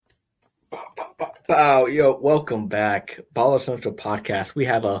Wow, yo, welcome back. Baller Central Podcast. We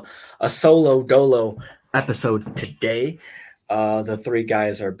have a solo Dolo episode today. The three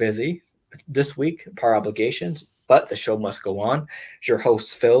guys are busy this week, par obligations, but the show must go on. It's your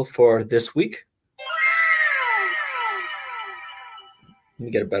host, Phil, for this week. Let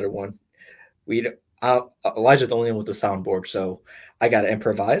me get a better one. We Elijah's the only one with the soundboard, so I got to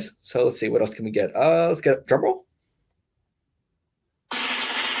improvise. So let's see, what else can we get? Let's get a drum roll.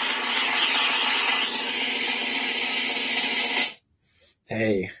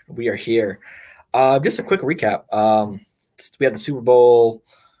 Hey, we are here. Just a quick recap. We had the Super Bowl,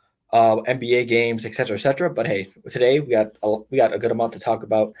 NBA games, etc. But hey, today we got a good amount to talk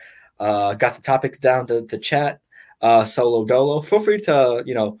about. Got some topics down to chat. Solo Dolo. Feel free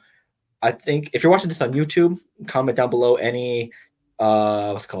to I think if you're watching this on YouTube, comment down below any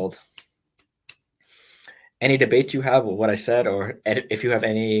what's called any debate you have with what I said, or if you have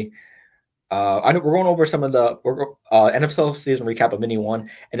any. I know we're going over some of the NFL season recap of mini one,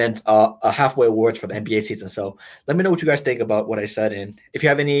 and then a halfway awards for the NBA season. So let me know what you guys think about what I said, and if you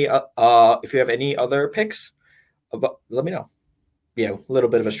have any other picks, let me know. Yeah, a little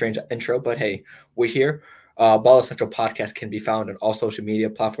bit of a strange intro, but hey, we're here. Baller Central Podcast can be found on all social media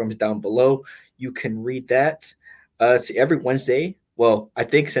platforms down below. You can read that. See every Wednesday. Well, I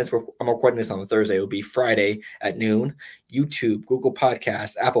think since I'm recording this on a Thursday, it will be Friday at noon. YouTube, Google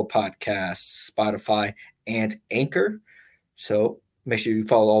Podcasts, Apple Podcasts, Spotify, and Anchor. So make sure you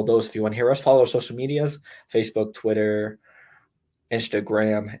follow all those if you want to hear us. Follow our social medias: Facebook, Twitter,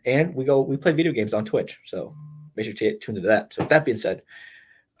 Instagram, and we play video games on Twitch. So make sure to tune into that. So with that being said,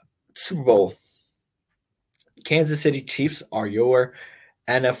 Super Bowl. Kansas City Chiefs are your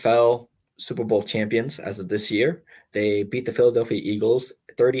NFL Super Bowl champions as of this year. They beat the Philadelphia Eagles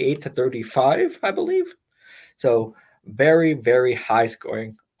 38-35, I believe. So very, very high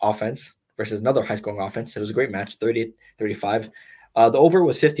scoring offense versus another high scoring offense. It was a great match, 38-35. The over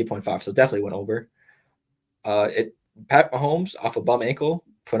was 50.5, so definitely went over. Pat Mahomes off a bum ankle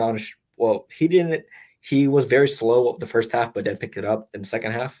put on he was very slow the first half, but then picked it up in the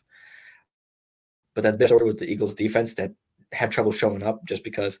second half. But then the best order was the Eagles defense that had trouble showing up just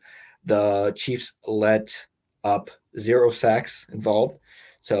because the Chiefs let up 0 sacks involved.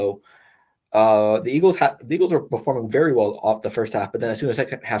 So the Eagles were performing very well off the first half, but then as soon as the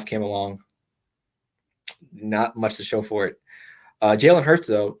second half came along, not much to show for it. Jalen Hurts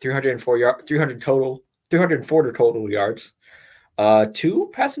though, 340 total yards, 2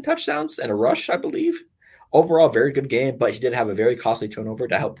 passing touchdowns and a rush, I believe. Overall, very good game, but he did have a very costly turnover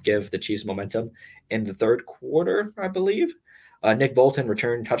to help give the Chiefs momentum in the third quarter, I believe. Nick Bolton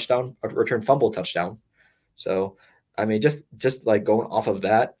returned fumble touchdown. So, I mean, just like going off of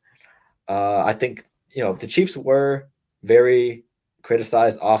that, I think the Chiefs were very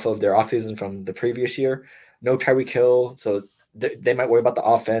criticized off of their offseason from the previous year. No Tyreek Hill, so they might worry about the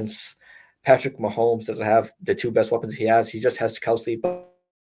offense. Patrick Mahomes doesn't have the 2 best weapons he has. He just has Kelsey, but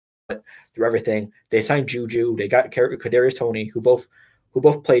through everything, they signed Juju. They got Kadarius Toney, who both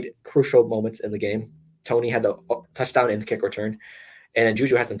played crucial moments in the game. Toney had the touchdown and the kick return, and then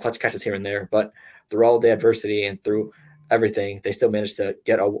Juju had some clutch catches here and there. But through all the adversity and through everything, they still managed to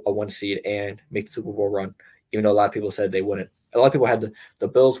get a 1 seed and make the Super Bowl run, even though a lot of people said they wouldn't. A lot of people had the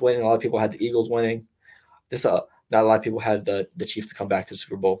Bills winning. A lot of people had the Eagles winning. Not a lot of people had the Chiefs to come back to the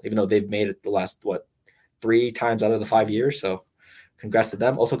Super Bowl, even though they've made it the last 3 times out of the 5 years. So congrats to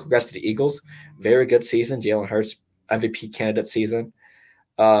them. Also, congrats to the Eagles. Very good season. Jalen Hurts, MVP candidate season.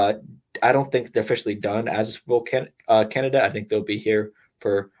 I don't think they're officially done as a Super Bowl candidate. I think they'll be here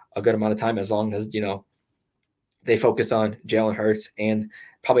for a good amount of time as long as, they focus on Jalen Hurts and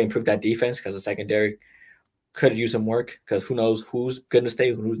probably improve that defense because the secondary could use some work because who knows who's going to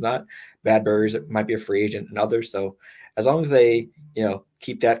stay, who's not. Bad Burgers might be a free agent and others. So as long as they,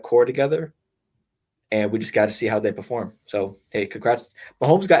 keep that core together, and we just got to see how they perform. So, hey, congrats.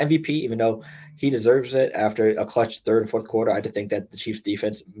 Mahomes got MVP, even though he deserves it after a clutch third and fourth quarter. I just think that the Chiefs'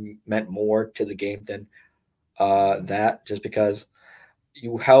 defense meant more to the game than that, just because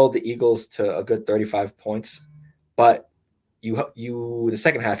you held the Eagles to a good 35 points, but the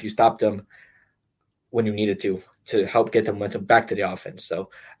second half, you stopped them when you needed to help get the momentum back to the offense. So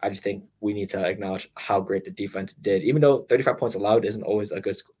I just think we need to acknowledge how great the defense did, even though 35 points allowed isn't always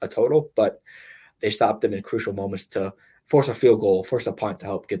a total, but they stopped them in crucial moments to force a field goal, force a punt to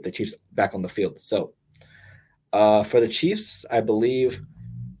help get the Chiefs back on the field. So for the Chiefs, I believe,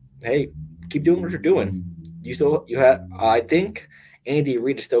 hey, keep doing what you're doing. I think Andy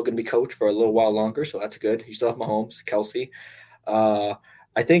Reid is still going to be coach for a little while longer, so that's good. You still have Mahomes, Kelsey. I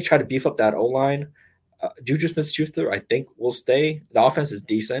think try to beef up that O-line. Juju Smith-Schuster, I think, will stay. The offense is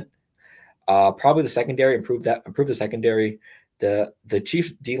decent. Probably the secondary, improve the secondary. The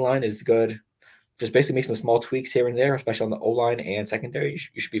Chiefs D line is good. Just basically make some small tweaks here and there, especially on the O line and secondary.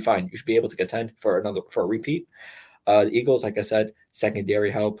 You should be fine. You should be able to contend for a repeat. The Eagles, like I said,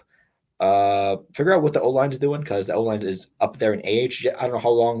 secondary help. Figure out what the O line is doing, because the O line is up there in age. I don't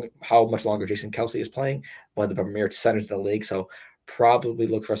know how much longer Jason Kelsey is playing, one of the premier centers in the league. So probably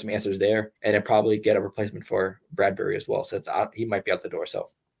look for some answers there, and then probably get a replacement for Bradbury as well, since he might be out the door. So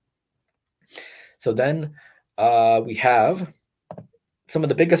then we have some of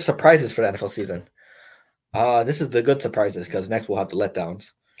the biggest surprises for the NFL season. This is the good surprises, because next we'll have the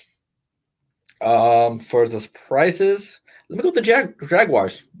letdowns. For the surprises, let me go with the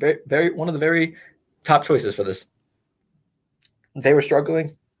Jaguars. Very one of the very top choices for this. They were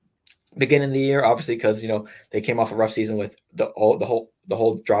struggling beginning of the year, obviously, because they came off a rough season with the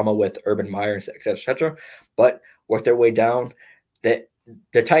whole drama with Urban Meyer, etc. But worked their way down. The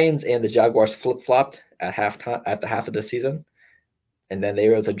Titans and the Jaguars flip-flopped at the half of the season, and then they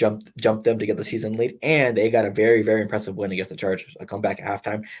were able to jump them to get the season lead, and they got a very, very impressive win against the Chargers. I come back at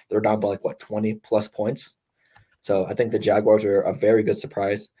halftime, they were down by 20 plus points. So I think the Jaguars are a very good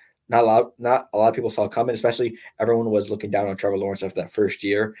surprise. Not a lot of people saw it coming, especially everyone was looking down on Trevor Lawrence after that first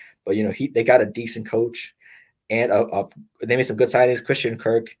year. But they got a decent coach, and they made some good signings. Christian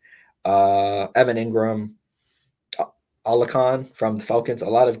Kirk, Evan Ingram, Alakon from the Falcons. A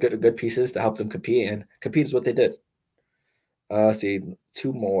lot of good pieces to help them compete, and compete is what they did. Let's see,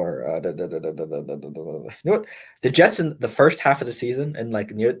 two more. You know what? The Jets in the first half of the season, and a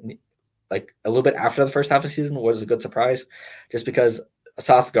little bit after the first half of the season, was a good surprise, just because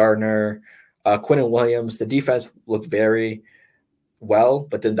Sauce Gardner, Quinnen Williams, the defense looked very well,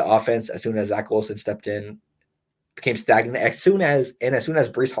 but then the offense, as soon as Zach Wilson stepped in, became stagnant. As soon as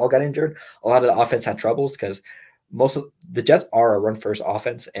Breece Hall got injured, a lot of the offense had troubles, because most of the Jets are a run first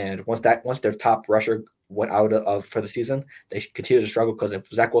offense, and once their top rusher went out for the season, they continued to struggle, because if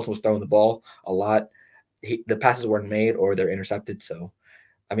Zach Wilson was throwing the ball a lot, the passes weren't made or they're intercepted. So,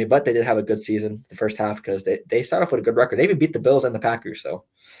 but they did have a good season the first half, because they started off with a good record. They even beat the Bills and the Packers, so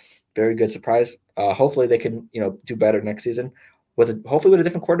very good surprise. Hopefully they can do better next season hopefully with a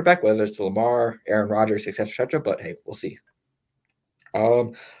different quarterback, whether it's Lamar, Aaron Rodgers, etc. But hey, we'll see.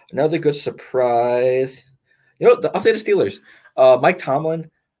 Another good surprise. I'll say the Steelers. Mike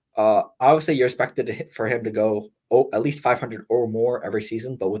Tomlin. Obviously, you're expected for him to go at least 500 or more every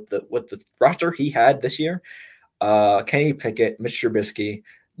season, but with the roster he had this year, Kenny Pickett, Mitch Trubisky,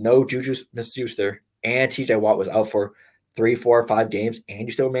 no Juju Smith-Schuster, and TJ Watt was out for 3, 4, 5 games, and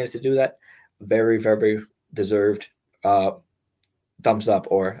you still managed to do that. Very, very deserved thumbs up.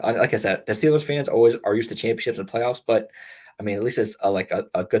 Or like I said, the Steelers fans always are used to championships and playoffs, but at least it's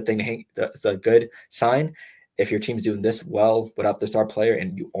a good thing to hang. It's a good sign if your team's doing this well without the star player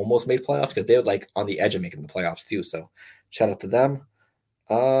and you almost made playoffs, because they were on the edge of making the playoffs too. So shout out to them.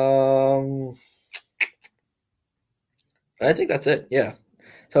 And I think that's it. Yeah.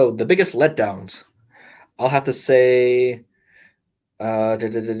 So the biggest letdowns, I'll have to say,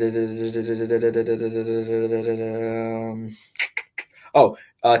 Tennessee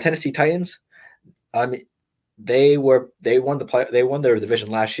Titans. They won their division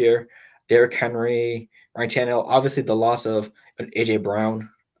last year. Derrick Henry, Ryan Tannehill. Obviously, the loss of AJ Brown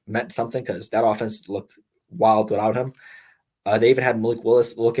meant something, because that offense looked wild without him. They even had Malik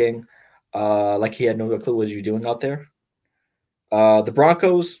Willis looking like he had no clue what he was doing out there. The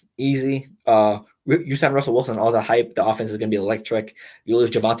Broncos, easy. You sign Russell Wilson, all the hype. The offense is going to be electric. You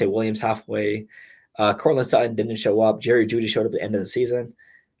lose Javonte Williams halfway. Cortland Sutton didn't show up. Jerry Jeudy showed up at the end of the season.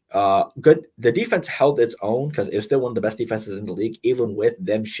 Good. The defense held its own, because it was still one of the best defenses in the league, even with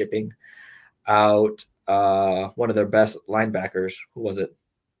them shipping out one of their best linebackers. Who was it?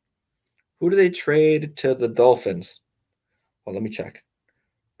 Who did they trade to the Dolphins? Well, let me check.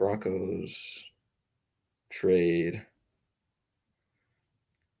 Broncos trade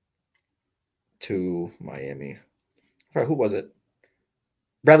to Miami. Who was it?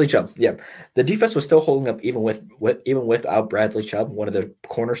 Bradley Chubb. Yeah, the defense was still holding up even without Bradley Chubb, one of the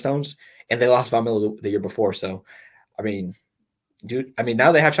cornerstones, and they lost Von Miller the year before. So,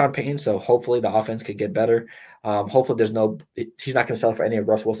 now they have Sean Payton, so hopefully the offense could get better. Hopefully he's not going to sell for any of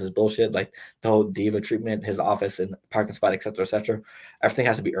Russ Wilson's bullshit, like the whole diva treatment, his office and parking spot, etc., etc. Everything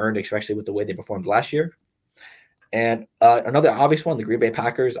has to be earned, especially with the way they performed last year. And another obvious one, the Green Bay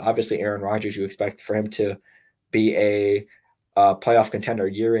Packers. Obviously, Aaron Rodgers, you expect for him to be a playoff contender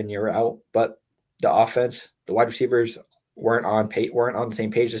year in, year out, but the offense, the wide receivers weren't on the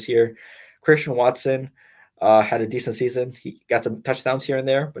same page this year. Christian Watson had a decent season. He got some touchdowns here and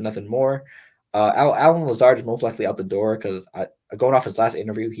there, but nothing more. Alan Lazard is most likely out the door, because going off his last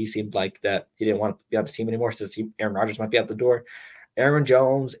interview, he seemed like that he didn't want to be on the team anymore since Aaron Rodgers might be out the door. Aaron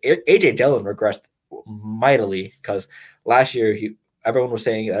Jones, AJ Dillon regressed mightily because last year everyone was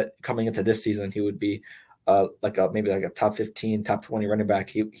saying that coming into this season he would be maybe like a top 15, top 20 running back.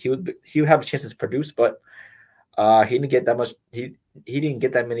 He would have chances to produce, but he didn't get that much. He didn't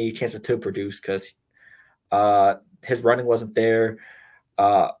get that many chances to produce because his running wasn't there.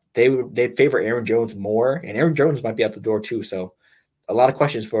 They'd favor Aaron Jones more, and Aaron Jones might be out the door too. So a lot of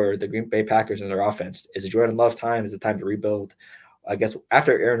questions for the Green Bay Packers and their offense. Is it Jordan Love time? Is it time to rebuild? I guess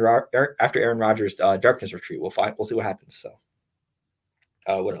after Aaron Rodgers' darkness retreat, we'll see what happens. So,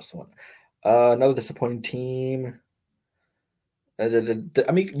 what else? Another disappointing team.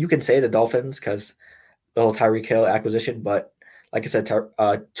 I mean, you can say the Dolphins because the whole Tyreek Hill acquisition, but like I said,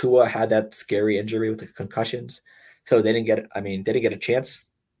 Tua had that scary injury with the concussions, so they didn't get a chance.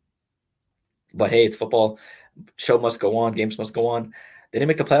 But hey, it's football. Show must go on. Games must go on. They didn't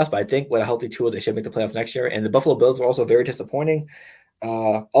make the playoffs, but I think with a healthy Tua, they should make the playoffs next year. And the Buffalo Bills were also very disappointing. A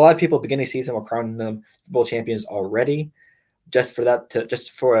lot of people beginning of season were crowning them Super Bowl champions already, just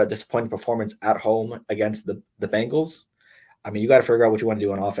for a disappointing performance at home against the Bengals. I mean, you got to figure out what you want to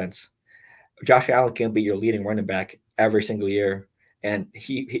do on offense. Josh Allen can be your leading running back every single year, and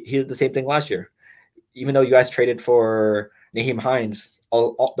he did the same thing last year. Even though you guys traded for Naheem Hines,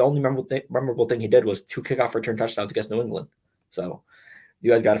 the only memorable thing he did was 2 kickoff return touchdowns against New England. So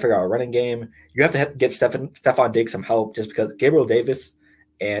you guys got to figure out a running game. You have to give Stephon Diggs some help just because Gabriel Davis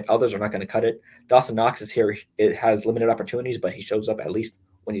and others are not going to cut it. Dawson Knox is here. It has limited opportunities, but he shows up at least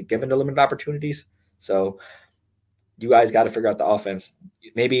when he's given the limited opportunities. So you guys got to figure out the offense.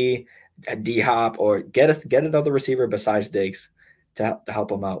 Maybe a D-Hop or get another receiver besides Diggs to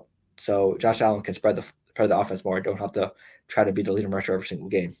help him out. So Josh Allen can spread the offense more. Don't have to try to be the leading rusher every single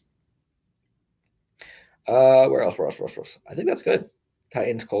game. Where else? I think that's good.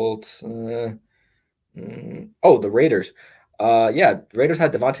 Titans, Colts. The Raiders. The Raiders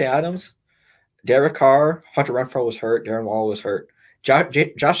had Devontae Adams, Derek Carr, Hunter Renfrow was hurt, Darren Waller was hurt. Josh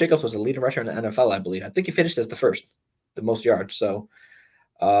Jacobs was the leading rusher in the NFL, I believe. I think he finished as the most yards. So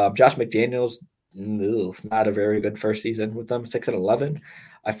Josh McDaniels, not a very good first season with them, 6-11.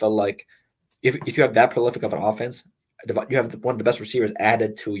 I felt like if you have that prolific of an offense, you have one of the best receivers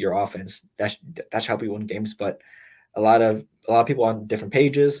added to your offense. That should help you win games. But a lot of people on different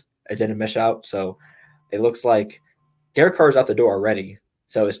pages, it didn't mesh out. So it looks like Derek Carr is out the door already.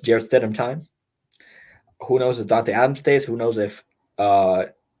 So it's Jarrett Stidham time. Who knows if Dante Adams stays? Who knows if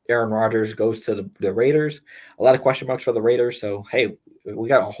Aaron Rodgers goes to the Raiders? A lot of question marks for the Raiders. So, hey, we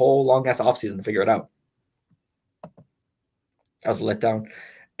got a whole long-ass offseason to figure it out. That was a letdown.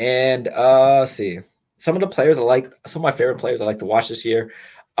 And let's see. Some of my favorite players I like to watch this year.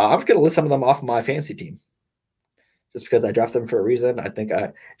 I'm just going to list some of them off my fantasy team just because I drafted them for a reason. I think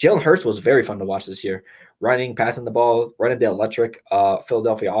Jalen Hurts was very fun to watch this year. Running, passing the ball, running the electric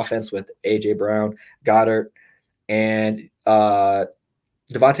Philadelphia offense with A.J. Brown, Goddard, and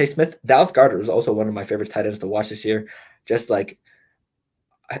Devontae Smith. Dallas Goedert was also one of my favorite tight ends to watch this year. Just like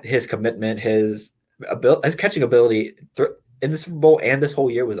his commitment, his catching ability in the Super Bowl and this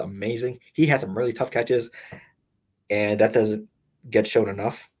whole year was amazing. He had some really tough catches, and that doesn't get shown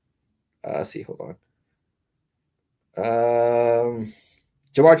enough. Let's see, hold on.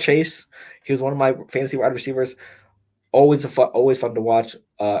 Jamar Chase, he was one of my fantasy wide receivers. Always fun to watch.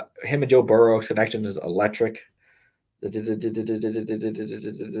 Him and Joe Burrow's connection is electric. Who else?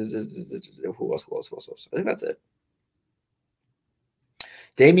 I think that's it.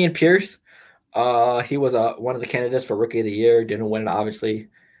 Dameon Pierce, he was one of the candidates for Rookie of the Year. Didn't win it, obviously,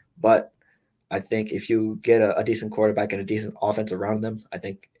 but I think if you get a decent quarterback and a decent offense around them, I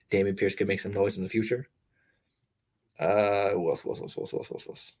think Dameon Pierce could make some noise in the future. Who else? Let's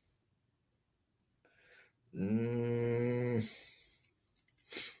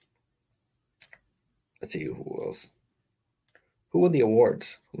see who else. Who won the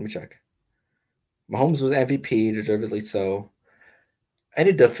awards? Let me check. Mahomes was MVP, deservedly so.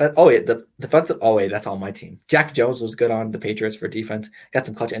 Any defense? The defensive. That's on my team. Jack Jones was good on the Patriots for defense. Got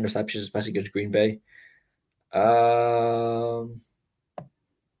some clutch interceptions, especially against Green Bay. Also,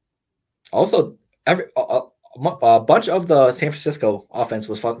 a bunch of the San Francisco offense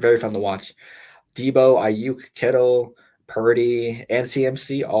was very fun to watch. Debo, Ayuk, Kittle, Purdy, and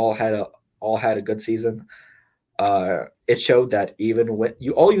CMC all had a good season. It showed that even when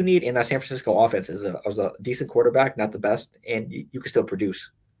all you need in a San Francisco offense is a decent quarterback, not the best, and you can still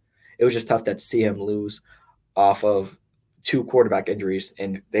produce. It was just tough to see him lose off of 2 quarterback injuries,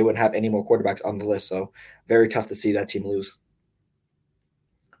 and they wouldn't have any more quarterbacks on the list. So very tough to see that team lose.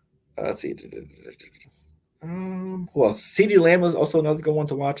 Let's see. Who else? CD Lamb was also another good one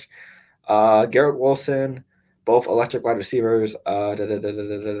to watch. Garrett Wilson, both electric wide receivers. I'm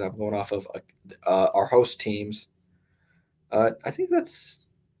going off of our host teams. I think that's,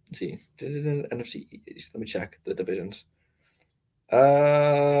 let's see, NFC East. Let me check the divisions.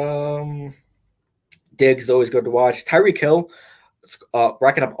 Um, Diggs is always good to watch. Tyreek Hill,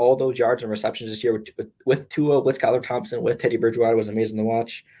 racking up all those yards and receptions this year with Tua, with Skylar Thompson, with Teddy Bridgewater was amazing to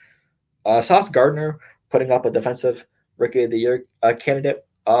watch. Sauce Gardner putting up a defensive rookie of the year candidate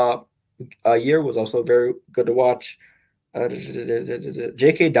year was also very good to watch.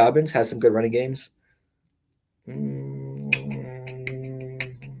 J.K. Dobbins has some good running games.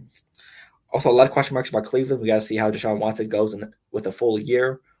 Also, a lot of question marks about Cleveland. We got to see how Deshaun Watson goes with a full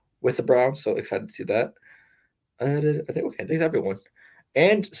year with the Browns. So excited to see that. I think thanks everyone.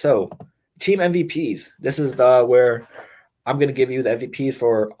 And so, team MVPs. This is where I'm going to give you the MVPs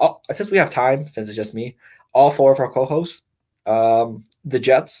for since we have time, since it's just me. All four of our co-hosts, the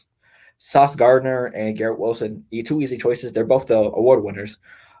Jets, Sauce Gardner and Garrett Wilson. Two easy choices. They're both the award winners.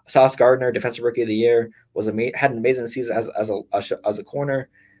 Sauce Gardner, Defensive Rookie of the Year, had an amazing season as a corner.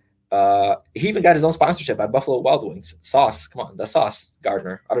 He even got his own sponsorship by Buffalo Wild Wings. Sauce, come on, the Sauce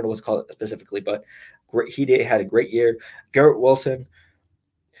Gardner. I don't know what's called specifically, but had a great year. Garrett Wilson,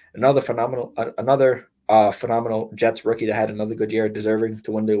 another phenomenal Jets rookie that had another good year, deserving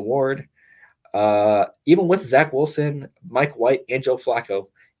to win the award. Even with Zach Wilson, Mike White, and Joe Flacco,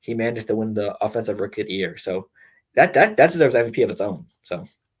 he managed to win the Offensive Rookie of the Year. So that deserves MVP of its own. So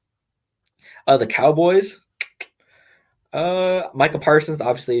the Cowboys, Michael Parsons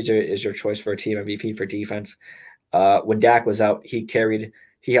obviously is your choice for a team MVP for defense. When Dak was out, he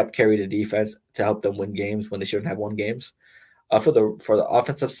helped carry the defense to help them win games when they shouldn't have won games. For the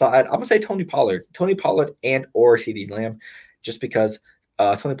offensive side, I'm gonna say Tony Pollard and or CD Lamb, just because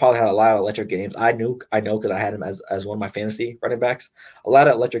Tony Pollard had a lot of electric games. I know because I had him as one of my fantasy running backs. A lot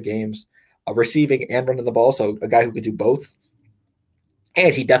of electric games, receiving and running the ball. So a guy who could do both.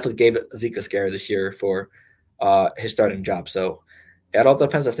 And he definitely gave Zeke a scare this year for his starting job. So it all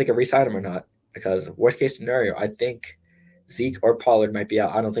depends if they can re-sign him or not. Because worst case scenario, I think Zeke or Pollard might be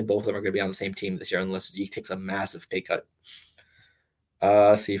out. I don't think both of them are going to be on the same team this year unless Zeke takes a massive pay cut.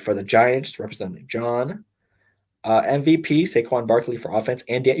 See, for the Giants, representing John, MVP Saquon Barkley for offense,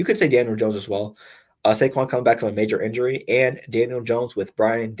 and you could say Daniel Jones as well. Saquon coming back from a major injury, and Daniel Jones with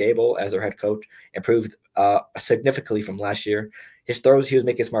Brian Daboll as their head coach improved significantly from last year. His throws, he was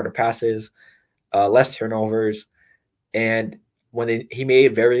making smarter passes, less turnovers, and when he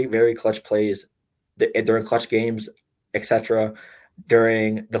made very, very clutch plays during clutch games, etc.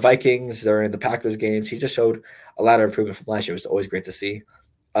 During the Vikings, during the Packers games, he just showed a lot of improvement from last year. It was always great to see.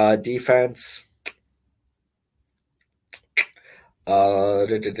 Defense.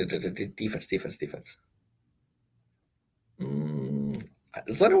 Defense.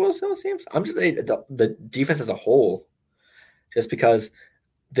 Is Leonard Wilson seems? I'm just saying the defense as a whole, just because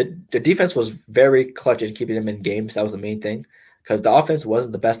the defense was very clutch in keeping them in games. That was the main thing, because the offense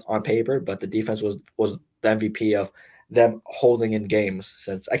wasn't the best on paper, but the defense was the MVP of them holding in games.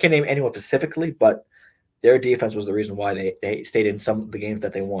 Since I can't name anyone specifically, but their defense was the reason why they stayed in some of the games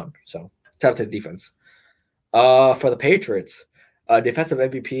that they won. So shout out to the defense. For the Patriots, defensive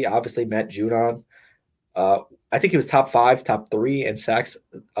MVP obviously Matt Judon. I think he was top 5, top 3 in sacks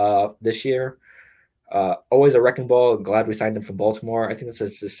this year. Always a wrecking ball. I'm glad we signed him from Baltimore. I think this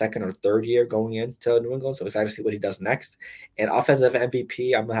is his second or third year going into New England, so excited to see what he does next. And offensive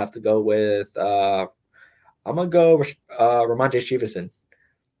MVP, I'm gonna have to go with Ramondre Stevenson.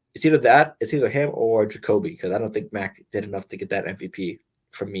 It's either him or Jacoby, because I don't think Mac did enough to get that MVP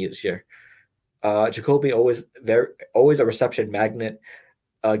from me this year. Jacoby always a reception magnet,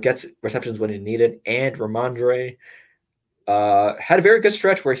 gets receptions when he needed, and Ramondre had a very good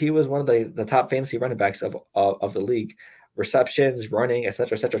stretch where he was one of the top fantasy running backs of the league. Receptions, running,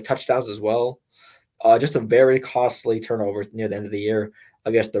 etc., touchdowns as well. Just a very costly turnover near the end of the year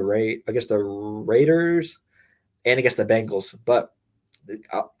against the Raiders and against the Bengals. But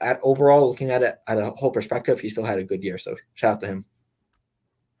overall, looking at it at a whole perspective, he still had a good year. So shout out to him.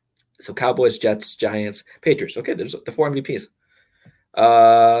 So Cowboys, Jets, Giants, Patriots. Okay, there's the 4 MVPs.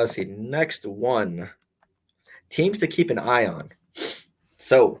 Let's see, next one. Teams to keep an eye on.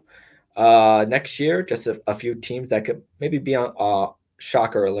 So next year, just a few teams that could maybe be on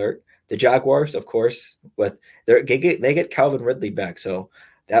shocker alert. The Jaguars, of course, they get Calvin Ridley back, so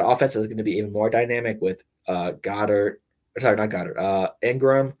that offense is going to be even more dynamic with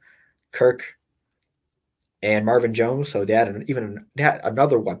Ingram, Kirk, and Marvin Jones. So they had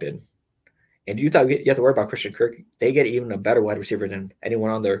another weapon. And you have to worry about Christian Kirk. They get even a better wide receiver than anyone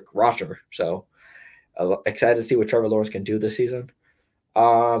on their roster. So Excited to see what Trevor Lawrence can do this season.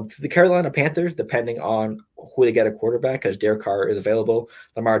 The Carolina Panthers, depending on who they get a quarterback, because Derek Carr is available,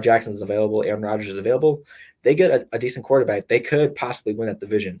 Lamar Jackson is available, Aaron Rodgers is available. They get a decent quarterback. They could possibly win that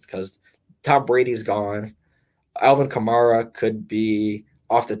division because Tom Brady's gone. Alvin Kamara could be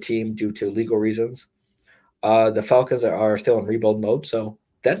off the team due to legal reasons. The Falcons are still in rebuild mode, so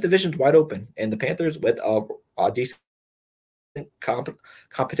that division's wide open. And the Panthers, with a decent,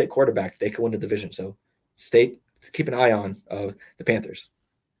 competent quarterback, they could win the division. So keep an eye on the Panthers.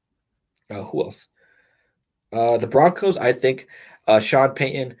 Who else? The Broncos, I think Sean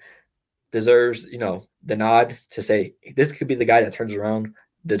Payton deserves, the nod to say this could be the guy that turns around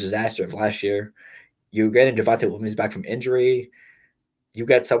the disaster of last year. You get in Javonte Williams back from injury. You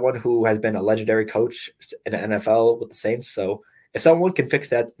get someone who has been a legendary coach in the NFL with the Saints. So if someone can fix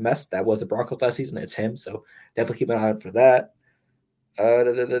that mess that was the Broncos last season, it's him. So definitely keep an eye out for that. The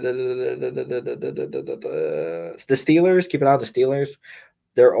Steelers, keep an eye on the Steelers.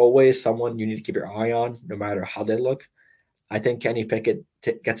 They're always someone you need to keep your eye on, no matter how they look. I think Kenny Pickett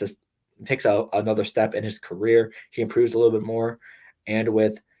takes another step in his career. He improves a little bit more, and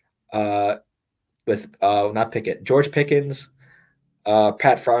with not Pickett, George Pickens,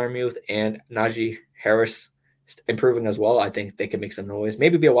 Pat Freiermuth, and Najee Harris improving as well. I think they can make some noise.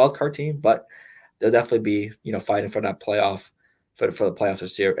 Maybe be a wild card team, but they'll definitely be fighting for that playoff for the playoffs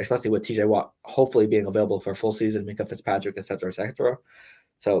this year, especially with TJ Watt hopefully being available for a full season, Minka Fitzpatrick, etc., etc.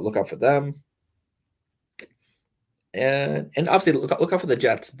 So look out for them. And obviously look out for the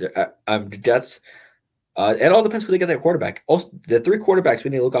Jets. The Jets. It all depends who they get their quarterback. Also, the three quarterbacks we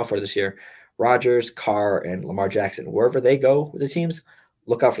need to look out for this year: Rodgers, Carr, and Lamar Jackson. Wherever they go with the teams,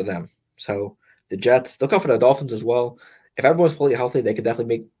 look out for them. So the Jets, look out for the Dolphins as well. If everyone's fully healthy, they could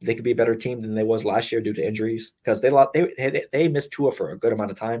definitely be a better team than they was last year due to injuries because they missed Tua for a good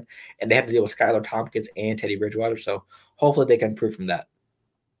amount of time and they had to deal with Skylar Tompkins and Teddy Bridgewater. So hopefully they can improve from that.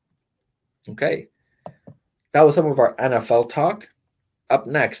 Okay. That was some of our NFL talk. Up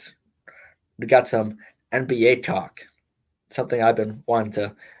next, we got some NBA talk, something I've been wanting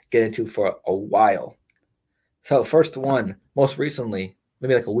to get into for a while. So first one, most recently,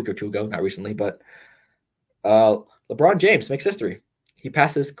 maybe like a week or two ago, not recently, but LeBron James makes history. He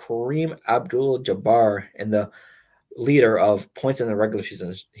passes Kareem Abdul-Jabbar in the leader of points in the regular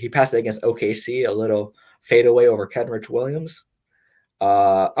season. He passed it against OKC, a little fadeaway over Kenrich Williams.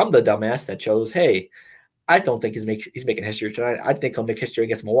 I'm the dumbass that chose, hey, I don't think he's making history tonight. I think he'll make history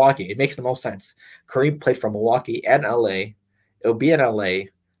against Milwaukee. It makes the most sense. Kareem played for Milwaukee and LA. It'll be in LA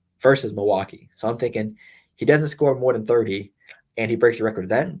versus Milwaukee. So I'm thinking he doesn't score more than 30 and he breaks the record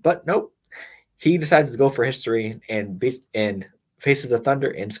then. But nope. He decides to go for history and faces the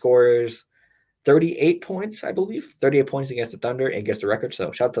Thunder and scores 38 points, I believe. 38 points against the Thunder and gets the record.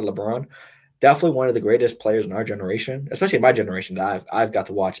 So shout out to LeBron. Definitely one of the greatest players in our generation, especially my generation that I've got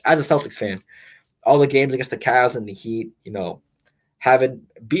to watch as a Celtics fan. All the games against the Cavs and the Heat, having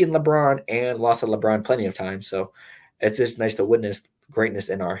beaten LeBron and lost to LeBron plenty of times. So it's just nice to witness greatness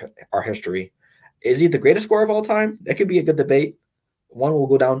in our history. Is he the greatest scorer of all time? That could be a good debate. One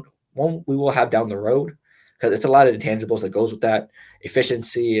we will have down the road because it's a lot of intangibles that goes with that.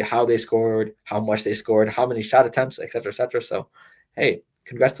 Efficiency, how they scored, how much they scored, how many shot attempts, et cetera, et cetera. So, hey,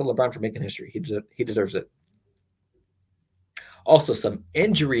 congrats to LeBron for making history. He deserves it. Also, some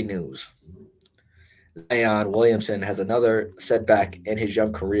injury news. Zion Williamson has another setback in his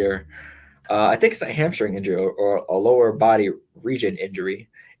young career. I think it's a hamstring injury or a lower body region injury,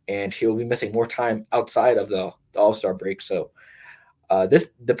 and he'll be missing more time outside of the All-Star break. So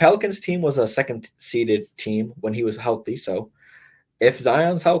the Pelicans team was a second-seeded team when he was healthy. So if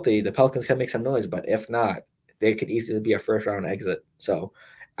Zion's healthy, the Pelicans can make some noise. But if not, they could easily be a first-round exit. So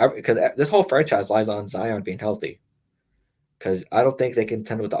because this whole franchise lies on Zion being healthy. Because I don't think they can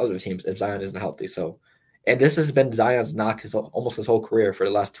contend with the other teams if Zion isn't healthy. So, and this has been Zion's knock almost his whole career for the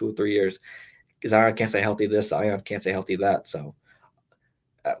last 2 or 3 years. Zion can't stay healthy this, Zion can't stay healthy that. So,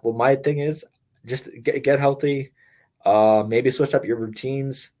 well, my thing is just get healthy. Maybe switch up your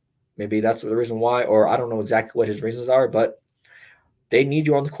routines. Maybe that's the reason why, or I don't know exactly what his reasons are, but they need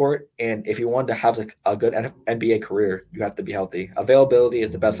you on the court. And if you want to have a good NBA career, you have to be healthy. Availability is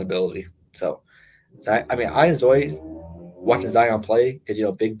the best ability. So I enjoy watching Zion play because,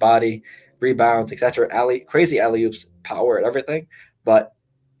 big body, rebounds, etc. Crazy alley-oops, power, and everything. But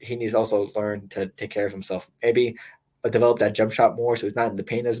he needs to also learn to take care of himself. Maybe develop that jump shot more so he's not in the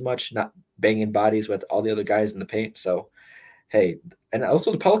paint as much, not banging bodies with all the other guys in the paint. So, hey, and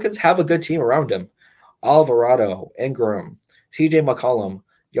also the Pelicans have a good team around him. Alvarado, Ingram, CJ McCollum,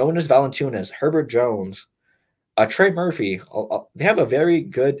 Jonas Valanciunas, Herbert Jones, Trey Murphy. They have a very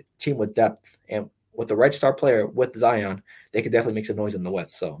good team with depth. And with the right star player with Zion, they could definitely make some noise in the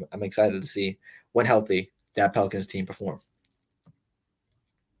West. So I'm excited to see when healthy that Pelicans team perform.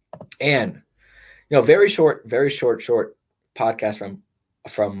 And very short podcast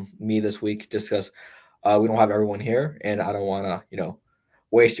from me this week, just because we don't have everyone here, and I don't want to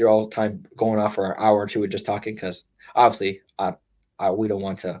waste your all time going off for an hour or two and just talking, because obviously we don't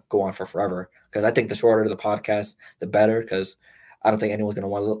want to go on for forever, because I think the shorter the podcast, the better, because I don't think anyone's going to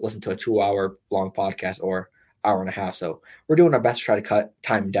want to listen to a 2 hour long podcast or hour and a half. So we're doing our best to try to cut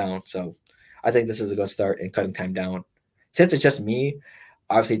time down. So I think this is a good start in cutting time down. Since it's just me,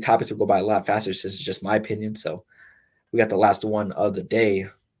 obviously topics will go by a lot faster. This is just my opinion. So we got the last one of the day,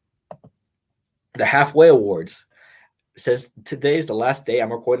 the halfway awards. It says today's the last day.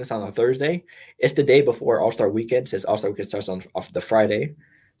 I'm recording this on a Thursday. It's the day before All-Star Weekend. It says All-Star Weekend starts on the Friday.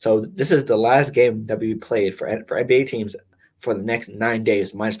 So this is the last game that we played for NBA teams for the next 9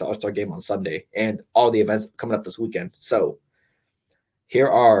 days, minus the All-Star game on Sunday and all the events coming up this weekend. So here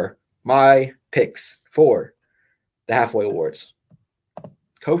are my picks for the halfway awards.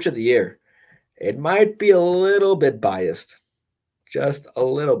 Coach of the Year. It might be a little bit biased. Just a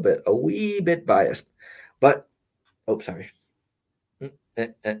little bit. A wee bit biased. But, sorry.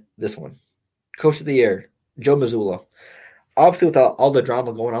 This one. Coach of the Year. Joe Mazzulla. Obviously, with all the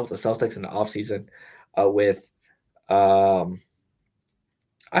drama going on with the Celtics in the offseason, with I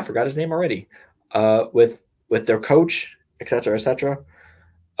forgot his name already. With their coach, etc.,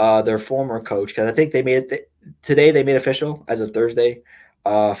 their former coach, because I think they made it today. They made official as of Thursday,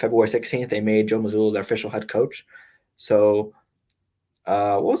 February 16th. They made Joe Mazzulla their official head coach. So,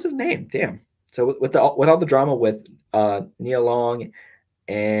 what was his name? Damn. So with all the drama with Nia Long,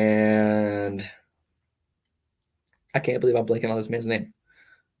 and I can't believe I'm blanking on this man's name.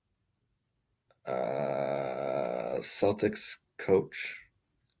 Celtics coach.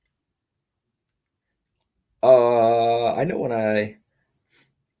 I know when I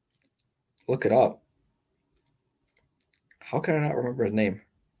look it up. How can I not remember his name?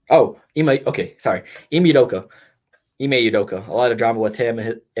 Oh, Ime Udoka. Ime Udoka. A lot of drama with him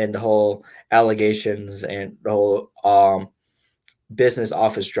and the whole allegations and the whole business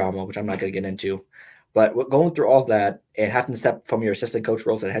office drama, which I'm not going to get into. But going through all that and having to step from your assistant coach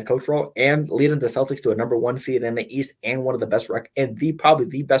role to the head coach role and leading the Celtics to a number 1 seed in the East and one of the best probably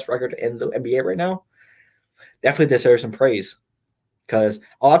the best record in the NBA right now, definitely deserves some praise, because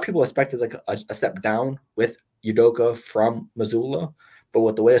a lot of people expected like a step down with Udoka from Mazzulla, but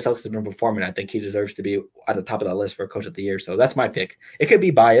with the way the Celtics have been performing, I think he deserves to be at the top of that list for Coach of the Year. So that's my pick. It could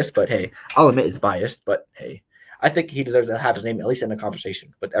be biased, but hey, I'll admit it's biased, but hey, I think he deserves to have his name at least in the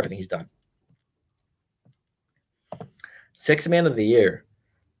conversation with everything he's done. Sixth Man of the Year.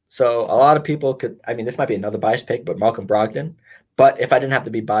 So a lot of people this might be another biased pick, but Malcolm Brogdon. But if I didn't have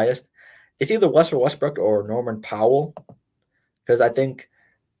to be biased, it's either Russell Westbrook or Norman Powell, because I think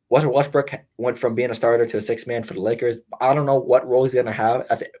Russell Westbrook went from being a starter to a sixth man for the Lakers. I don't know what role he's going to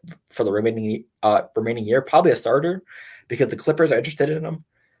have for the remaining year. Probably a starter, because the Clippers are interested in him.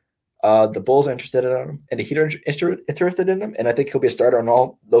 The Bulls are interested in him, and the Heat are interested in him. And I think he'll be a starter on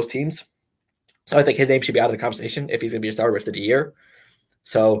all those teams. So I think his name should be out of the conversation if he's going to be a starter the rest of the year.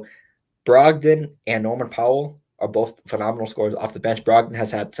 So Brogdon and Norman Powell are both phenomenal scorers off the bench. Brogdon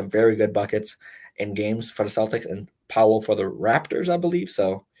has had some very good buckets in games for the Celtics, and Powell for the Raptors, I believe.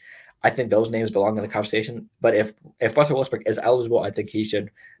 So I think those names belong in the conversation. But if Russell Westbrook is eligible, I think he should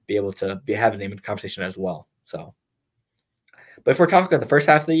be able to have a name in the conversation as well. So, but if we're talking the first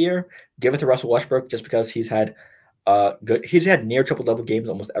half of the year, give it to Russell Westbrook, just because he's had near triple-double games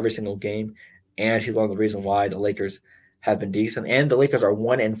almost every single game, and he's one of the reasons why the Lakers have been decent. And the Lakers are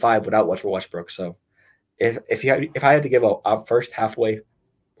 1-5 without Russell Westbrook. So if I had to give a first halfway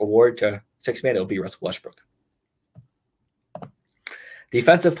award to sixth man, it'll be Russell Westbrook.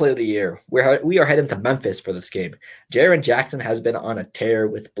 Defensive Player of the Year. We are heading to Memphis for this game. Jaren Jackson has been on a tear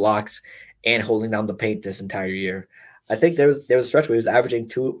with blocks and holding down the paint this entire year. I think there was a stretch where he was averaging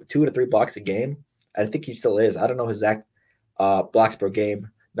 2 to 3 blocks a game. I think he still is. I don't know his exact blocks per game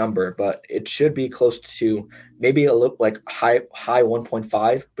number, but it should be close to maybe a little like high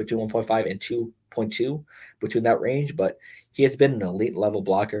 1.5, between 1.5 and 2.2, between that range. But he has been an elite level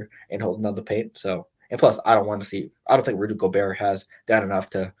blocker and holding down the paint. So, and plus, I don't think Rudy Gobert has done enough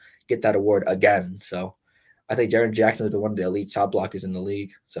to get that award again. So I think Jaren Jackson is one of the elite shot blockers in the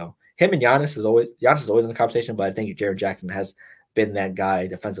league. So him and Giannis is always in the conversation, but I think Jaren Jackson has been that guy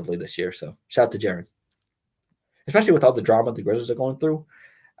defensively this year. So shout out to Jaren, especially with all the drama the Grizzlies are going through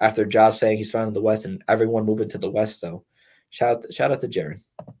after Josh saying he's found in the West and everyone moving to the West. So shout out to Jaren.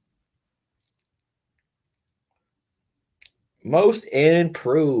 Most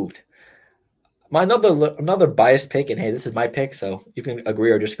improved. My another biased pick, and hey, this is my pick, so you can agree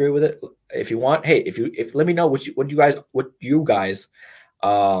or disagree with it if you want. Hey, if let me know what you guys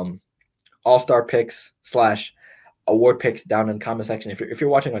all-star picks / award picks down in the comment section. If you're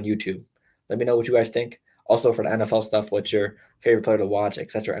watching on YouTube, let me know what you guys think. Also for the NFL stuff, what's your favorite player to watch,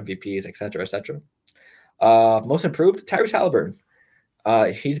 etc., MVPs, etc., etc. Most improved, Tyrese Halliburton.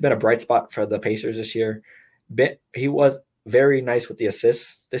 He's been a bright spot for the Pacers this year. He was very nice with the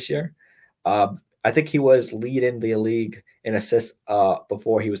assists this year. I think he was leading the league in assists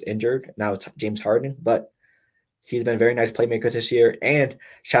before he was injured. Now it's James Harden, but he's been a very nice playmaker this year. And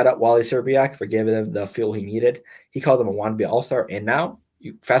shout out Wally Serbiak for giving him the fuel he needed. He called him a wannabe all-star, and now,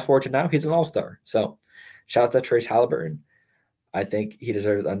 you fast forward to now, he's an all-star. So shout out to Trace Halliburton. I think he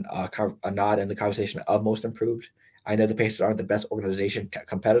deserves a nod in the conversation of most improved. I know the Pacers aren't the best organization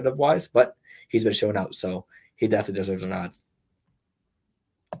competitive-wise, but he's been showing out, so he definitely deserves a nod.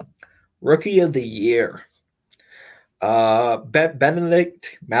 Rookie of the Year.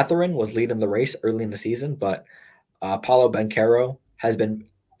 Benedict Mathurin was leading the race early in the season, but Paolo Banchero has been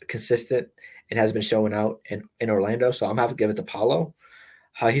consistent and has been showing out in Orlando, so I'm going to have to give it to Paolo.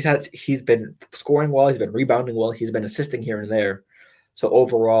 He's been scoring well, he's been rebounding well, he's been assisting here and there. So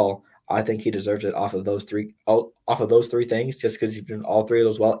overall, I think he deserves it off of those three things, just because he's been all three of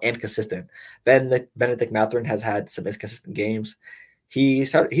those well and consistent. Benedict Mathurin has had some inconsistent games. He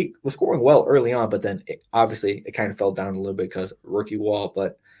was scoring well early on, but then it kind of fell down a little bit because rookie wall.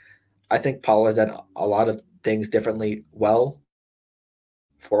 But I think Paolo has done a lot of things differently well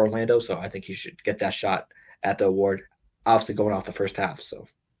for Orlando, so I think he should get that shot at the award, obviously going off the first half. So,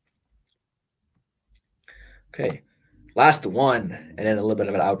 okay, last one, and then a little bit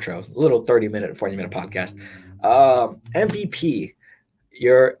of an outro, a little 30-minute, 40-minute podcast. MVP.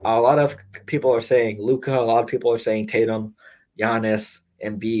 A lot of people are saying Luka, a lot of people are saying Tatum, Giannis,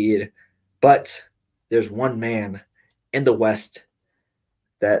 Embiid, but there's one man in the West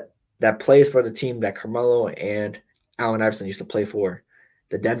that plays for the team that Carmelo and Allen Iverson used to play for,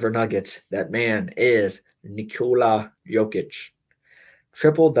 the Denver Nuggets. That man is Nikola Jokic.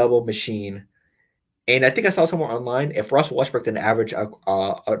 Triple-double machine. And I think I saw somewhere online, if Russell Westbrook didn't average a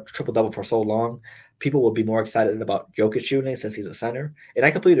triple-double for so long, people will be more excited about Jokic shooting since he's a center. And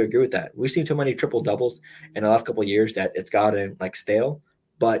I completely agree with that. We've seen too many triple-doubles in the last couple of years that it's gotten stale.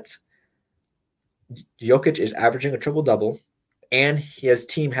 But Jokic is averaging a triple-double, and his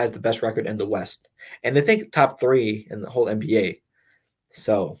team has the best record in the West. And they think top 3 in the whole NBA.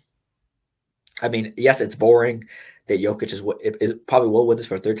 So, I mean, yes, it's boring that Jokic is probably will win this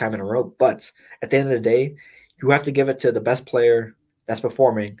for a third time in a row. But at the end of the day, you have to give it to the best player that's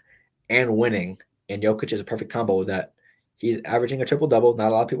performing and winning. And Jokic is a perfect combo with that. He's averaging a triple-double.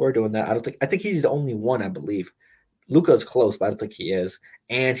 Not a lot of people are doing that. I think he's the only one, I believe. Luka is close, but I don't think he is.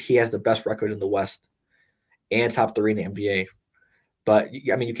 And he has the best record in the West and top 3 in the NBA. But,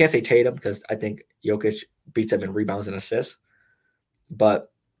 I mean, you can't say Tatum because I think Jokic beats him in rebounds and assists.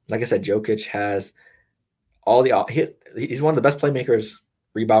 But, like I said, Jokic has he's one of the best playmakers,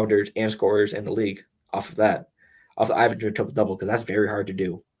 rebounders, and scorers in the league off of that. Off the average triple-double, because that's very hard to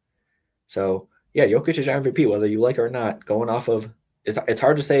do. So, yeah, Jokic is your MVP, whether you like it or not. Going off of it's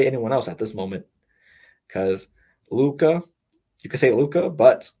hard to say anyone else at this moment because Luka, you could say Luka,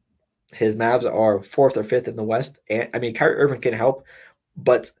 but his Mavs are 4th or 5th in the West. And I mean, Kyrie Irving can help,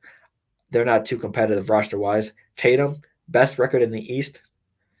 but they're not too competitive roster-wise. Tatum, best record in the East,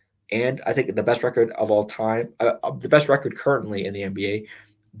 and I think the best record of all time, the best record currently in the NBA,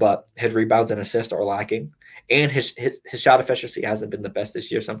 but his rebounds and assists are lacking. And his shot efficiency hasn't been the best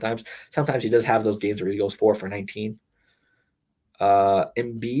this year sometimes. Sometimes he does have those games where he goes 4 for 19.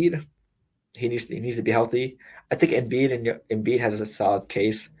 Embiid, he needs to be healthy. I think Embiid has a solid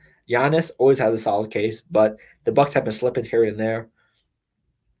case. Giannis always has a solid case, but the Bucks have been slipping here and there.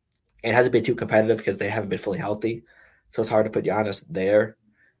 And it hasn't been too competitive because they haven't been fully healthy. So it's hard to put Giannis there.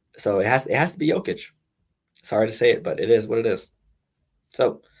 So it has to be Jokic. Sorry to say it, but it is what it is.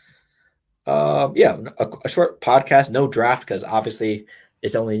 So, yeah, a short podcast, no draft because obviously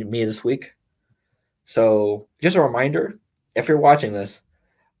it's only me this week. So just a reminder, if you're watching this,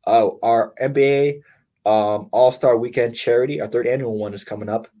 our NBA All-Star Weekend charity, our 3rd annual one is coming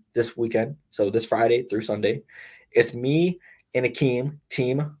up this weekend. So this Friday through Sunday. It's me and Akeem,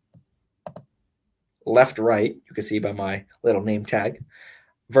 team left, right. You can see by my little name tag.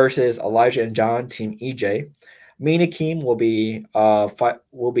 Versus Elijah and John, Team EJ. Me and Akeem will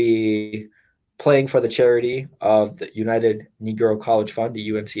be playing for the charity of the United Negro College Fund, the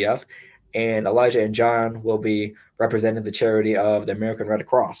UNCF, and Elijah and John will be representing the charity of the American Red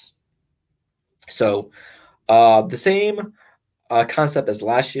Cross. So the same concept as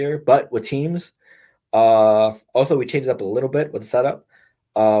last year, but with teams. Also, we changed it up a little bit with the setup.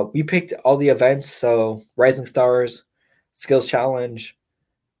 We picked all the events, so Rising Stars, Skills Challenge,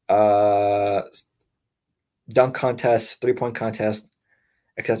 uh, dunk contest, 3-point contest,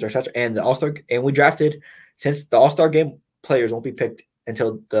 etc., etc., and the All Star. And we drafted, since the All Star game players won't be picked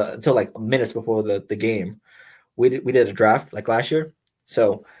until like minutes before the game. We did a draft like last year.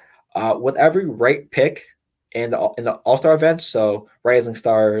 So with every right pick in the All Star events, so Rising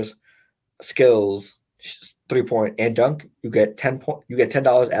Stars, Skills, 3-point, and dunk, you get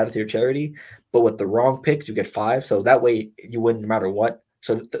 $10 added to your charity. But with the wrong picks, you get 5. So that way you win no matter what.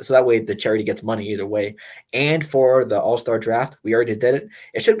 So that way the charity gets money either way. And for the All Star draft, we already did it.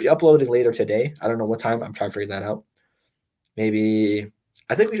 It should be uploaded later today. I don't know what time. I'm trying to figure that out. Maybe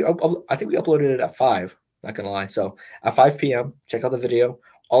I think we uploaded it at 5. Not gonna lie. So at 5 p.m., check out the video.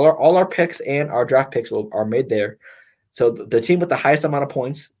 All our picks and our draft picks are made there. So the team with the highest amount of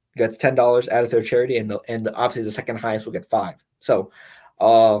points gets $10 added to their charity, and obviously the second highest will get 5. So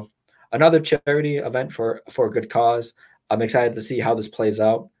another charity event for a good cause. I'm excited to see how this plays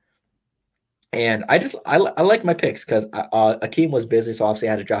out. And I like my picks because Akeem was busy, so obviously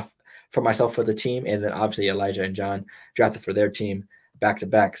I had to draft for myself for the team, and then obviously Elijah and John drafted for their team back to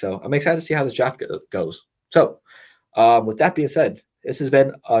back. So I'm excited to see how this draft goes. So with that being said, this has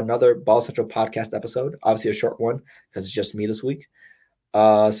been another Ball Central podcast episode. Obviously a short one because it's just me this week.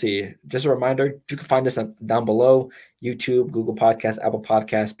 See, just a reminder, you can find us down below: YouTube, Google Podcasts, Apple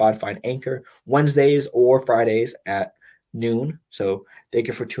Podcasts, Spotify, and Anchor, Wednesdays or Fridays at noon. So thank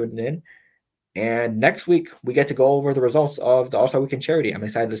you for tuning in. And next week, we get to go over the results of the All-Star Weekend Charity. I'm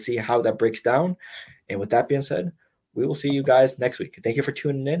excited to see how that breaks down. And with that being said, we will see you guys next week. Thank you for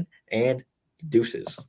tuning in, and deuces.